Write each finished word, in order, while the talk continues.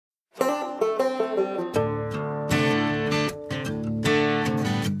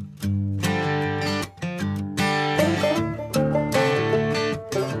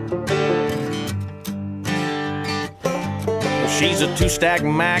She's a two-stack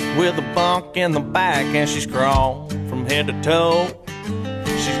Mac with a bunk in the back, and she's chrome from head to toe.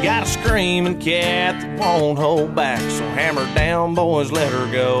 She's got a screaming cat that won't hold back, so hammer down, boys, let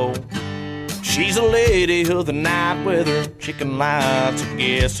her go. She's a lady of the night with her chicken lights, I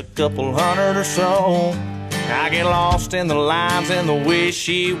guess a couple hundred or so. I get lost in the lines and the way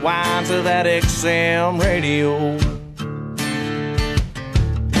she whines to that XM radio.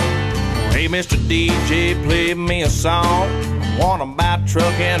 Hey, Mr. DJ, play me a song, one about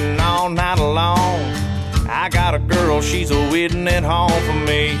trucking all night long. I got a girl, she's waiting at home for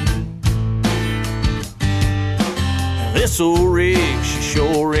me. This old rig, she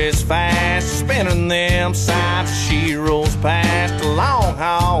sure is fast, spinning them sides as she rolls past. A long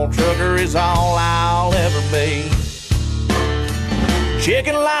haul trucker is all I'll ever be.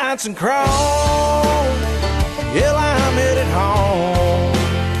 Chicken lights and chrome, yeah, I'm headed home.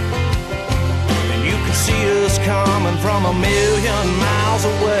 And you can see us coming from a million miles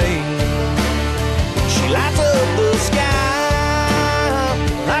away. She lights up the sky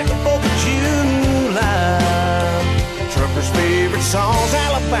like the 4th of July. Trucker's favorite songs,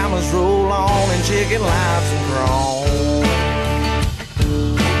 Alabama's roll on, and chicken lights and chrome.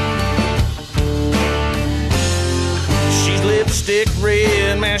 She's lipstick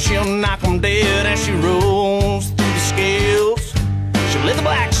red, man, she'll knock 'em dead as she rolls through the scales. She'll let the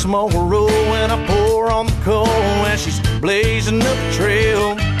black smoke roll when I pour on the coal, and she's blazing up the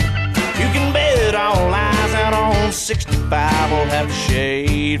trail. You can bet all eyes out on 65 will have to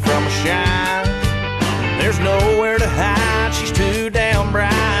shade from a shine. There's nowhere to hide, she's too damn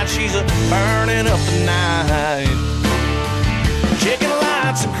bright. She's a burning up the night. Chicken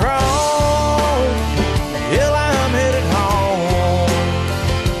lights and chrome, hell, I'm headed home.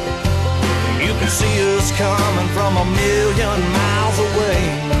 You can see us coming from a million miles away.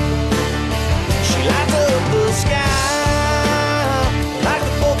 She lights up the sky like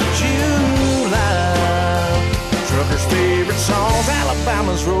the 4th of July. Trucker's favorite songs,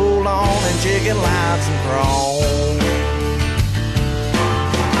 Alabama's roll on, and chicken lights and chrome.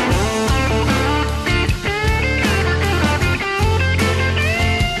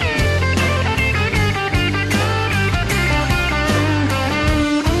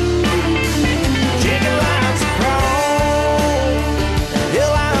 Chicken lights and chrome,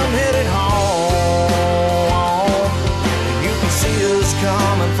 hell, I'm headed home. You can see us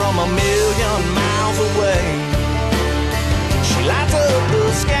coming from a million miles away. She lights up the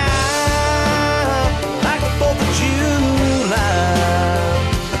sky like the 4th of July.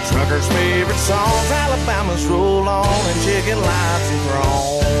 Trucker's favorite songs, Alabama's roll on, and chicken lights and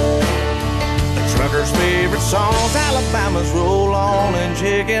chrome. Trucker's favorite songs, Alabama's roll on, and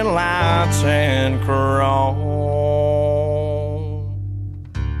chicken lights and chrome.